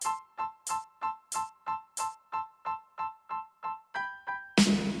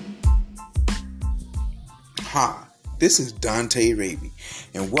Hi, this is Dante Raby,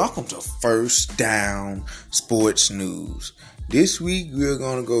 and welcome to First Down Sports News. This week, we're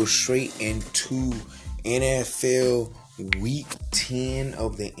going to go straight into NFL Week 10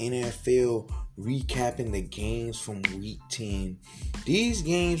 of the NFL, recapping the games from Week 10. These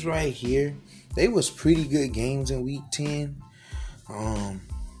games right here, they was pretty good games in Week 10.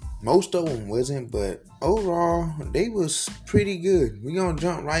 Most of them wasn't, but overall, they was pretty good. We're going to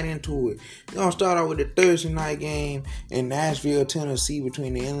jump right into it. We're going to start out with the Thursday night game in Nashville, Tennessee,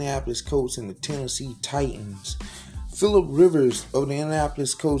 between the Indianapolis Colts and the Tennessee Titans. Phillip Rivers of the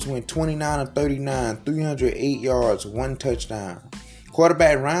Indianapolis Colts went 29-39, 308 yards, 1 touchdown.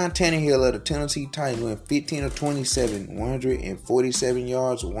 Quarterback Ryan Tannehill of the Tennessee Titans went 15-27, 147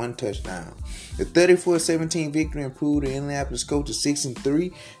 yards, 1 touchdown. The 34-17 victory improved the Indianapolis Colts to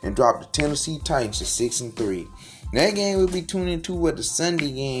 6-3 and dropped the Tennessee Titans to 6-3. That game will be tuned into at the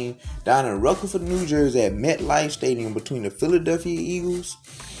Sunday game down in Rutherford, New Jersey at MetLife Stadium between the Philadelphia Eagles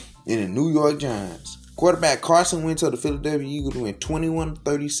and the New York Giants. Quarterback Carson Wentz of the Philadelphia Eagles went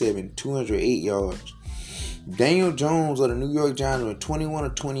 21-37, 208 yards. Daniel Jones of the New York Giants went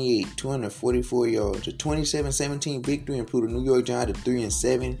 21-28, 244 yards. The 27-17 victory improved the New York Giants to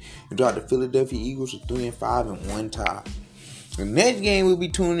 3-7 and dropped the Philadelphia Eagles to 3-5 and 1 tie. The next game we'll be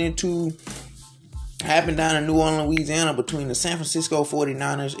tuning into happened down in New Orleans, Louisiana between the San Francisco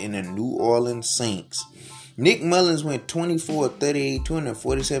 49ers and the New Orleans Saints. Nick Mullins went 24-38,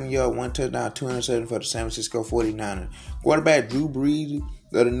 247 yards, 1 touchdown, 207 for the San Francisco 49ers. Quarterback Drew Brees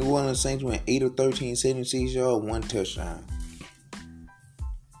of the New Orleans Saints went 8-13, 76 yards, 1 touchdown.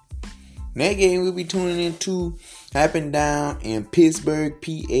 That game we'll be tuning into happened down in Pittsburgh,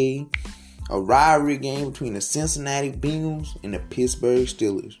 PA. A rivalry game between the Cincinnati Bengals and the Pittsburgh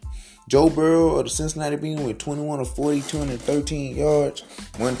Steelers. Joe Burrow of the Cincinnati Bengals went 21-40, 213 yards,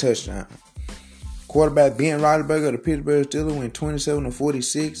 1 touchdown. Quarterback Ben Roethlisberger of the Pittsburgh Steelers went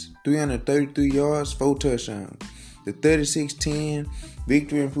 27-46, 333 yards, 4 touchdowns. The 36-10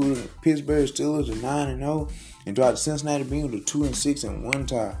 victory improved the Pittsburgh Steelers to 9-0 and dropped the Cincinnati Bengals to 2-6 and 1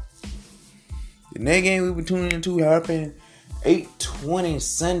 tie. The next game we were tuning into happened 8:20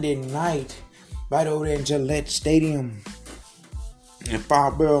 Sunday night right over there in Gillette Stadium in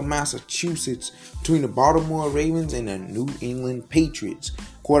Fallborough, Massachusetts, between the Baltimore Ravens and the New England Patriots.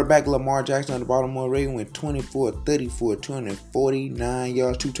 Quarterback Lamar Jackson of the Baltimore Ravens went 24-34, 249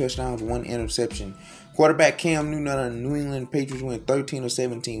 yards, 2 touchdowns, 1 interception. Quarterback Cam Newton of the New England Patriots went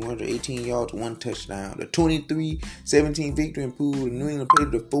 13-17, 118 yards, 1 touchdown. The 23-17 victory improved the New England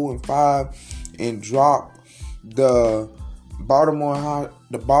Patriots to 4-5 and dropped the Baltimore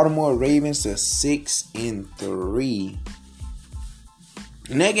Ravens to 6-3.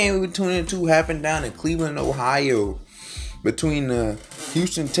 And that game we were tuning into happened down in Cleveland, Ohio, between the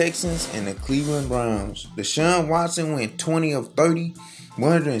Houston Texans and the Cleveland Browns. Deshaun Watson went 20-30,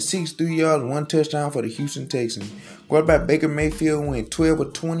 163 yards, 1 touchdown for the Houston Texans. Quarterback Baker Mayfield went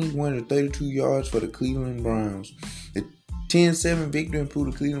 12-20, 132 yards for the Cleveland Browns. The 10-7 victory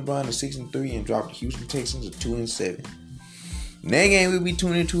improved the Cleveland Browns to 6-3 and dropped the Houston Texans to 2-7. Next game we'll be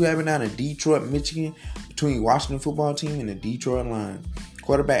tuning into happened down in Detroit, Michigan, between Washington football team and the Detroit Lions.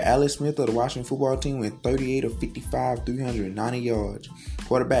 Quarterback Alex Smith of the Washington football team went 38-55, 390 yards.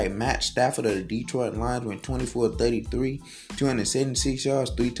 Quarterback Matt Stafford of the Detroit Lions went 24-33, 276 yards,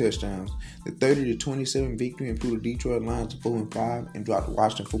 3 touchdowns. The 30-27 victory improved the Detroit Lions to 4-5 and dropped the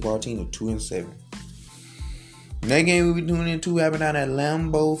Washington football team to 2-7. That game we'll be tuning into happened down at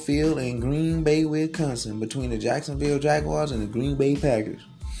Lambeau Field in Green Bay, Wisconsin, between the Jacksonville Jaguars and the Green Bay Packers.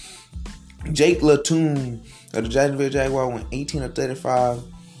 Jake Latoon of the Jacksonville Jaguars went 18-35,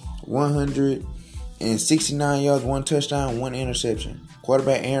 169 yards, 1 touchdown, 1 interception.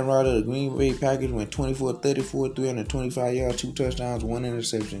 Quarterback Aaron Rodgers of the Green Bay Packers went 24-34, 325 yards, 2 touchdowns, 1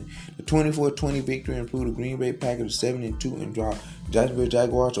 interception. The 24-20 victory improved the Green Bay Packers to 7-2 and dropped Jacksonville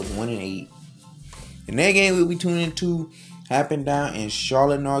Jaguars to 1-8. The next game we'll be tuning into happened down in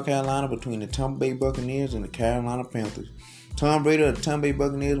Charlotte, North Carolina, between the Tampa Bay Buccaneers and the Carolina Panthers. Tom Brady of the Tampa Bay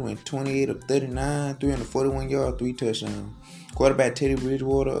Buccaneers went 28-39, 341 yards, 3 touchdowns. Quarterback Teddy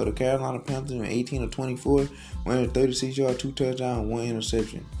Bridgewater of the Carolina Panthers went 18-24, 136 yards, 2 touchdowns, 1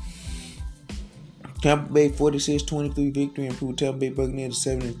 interception. Tampa Bay 46-23 victory improved Tampa Bay Buccaneers to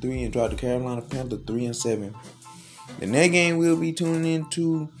 7-3 and dropped the Carolina Panthers 3-7. The next game we'll be tuning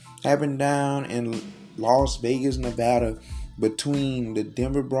into happened down in Las Vegas, Nevada, between the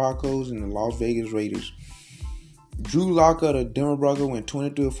Denver Broncos and the Las Vegas Raiders. Drew Lock of the Denver Broncos went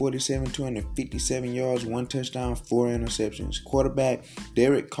 23-47, 257 yards, 1 touchdown, 4 interceptions. Quarterback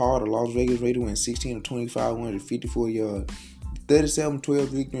Derek Carr of the Las Vegas Raiders went 16-25, 154 yards. 37-12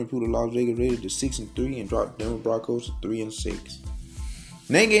 victory, improved the Las Vegas Raiders to 6-3 and dropped the Denver Broncos to 3-6.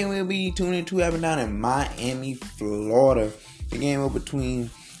 Next game will be 2-2 happening down in Miami, Florida. The game was between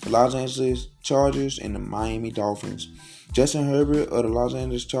the Los Angeles Chargers and the Miami Dolphins. Justin Herbert of the Los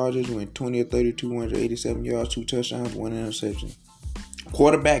Angeles Chargers went 20 of 32, 187 yards, 2 touchdowns, 1 interception.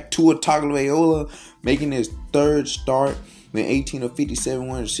 Quarterback Tua Tagovailoa making his third start with 18 of 57,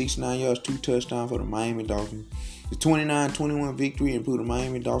 169 yards, 2 touchdowns for the Miami Dolphins. The 29-21 victory improved the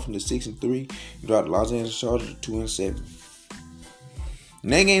Miami Dolphins to 6-3 and dropped the Los Angeles Chargers to 2-7.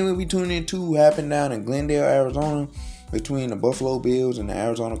 Next game will be 2-2 happened down in Glendale, Arizona, between the Buffalo Bills and the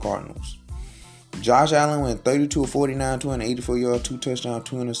Arizona Cardinals. Josh Allen went 32 of 49, 284 yards, 2 touchdowns,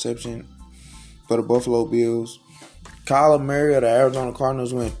 2 interceptions for the Buffalo Bills. Kyler Murray of the Arizona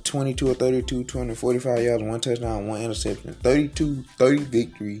Cardinals went 22 of 32, 245 yards, 1 touchdown, 1 interception. 32-30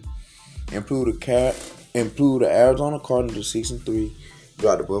 victory. Improved the Arizona Cardinals to 6-3.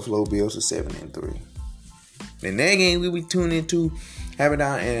 Dropped the Buffalo Bills to 7-3. The next game will be 2-2 happened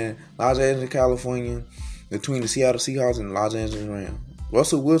down in Los Angeles, California, between the Seattle Seahawks and the Los Angeles Rams.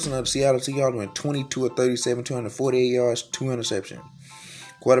 Russell Wilson of the Seattle Seahawks went 22 of 37, 248 yards, 2 interceptions.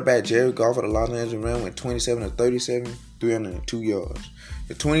 Quarterback Jared Goff of the Los Angeles Rams went 27 of 37, 302 yards.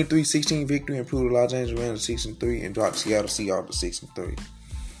 The 23-16 victory improved the Los Angeles Rams to 6-3 and dropped the Seattle Seahawks to 6-3.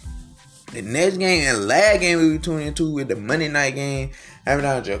 The next game and last game will be 2-2 with the Monday night game happening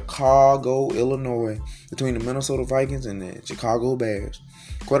out in Chicago, Illinois, between the Minnesota Vikings and the Chicago Bears.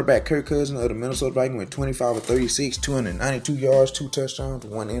 Quarterback Kirk Cousins of the Minnesota Vikings went 25 of 36, 292 yards, 2 touchdowns,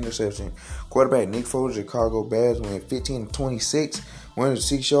 1 interception. Quarterback Nick Foles of the Chicago Bears went 15 of 26,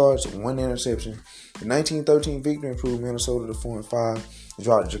 106 yards, 1 interception. The 19-13 victory improved Minnesota to 4-5 and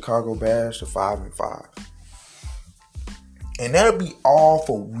dropped the Chicago Bears to 5-5. And that'll be all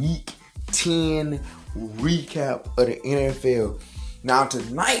for Week 10 recap of the NFL. Now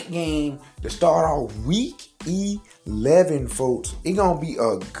tonight game to start off Week 11, folks. It's gonna be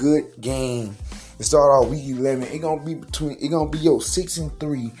a good game to start off Week 11. It's gonna be your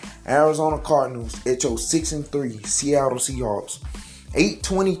 6-3 Arizona Cardinals at your 6-3 Seattle Seahawks.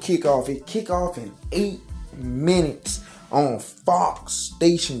 8:20 kickoff. It kick off in 8 minutes on Fox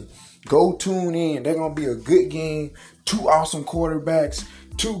Station. Go tune in. They're gonna be a good game. 2 awesome quarterbacks.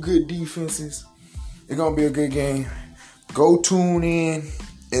 2 good defenses. It's going to be a good game. Go tune in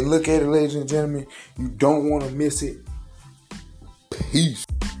and look at it, ladies and gentlemen. You don't want to miss it. Peace.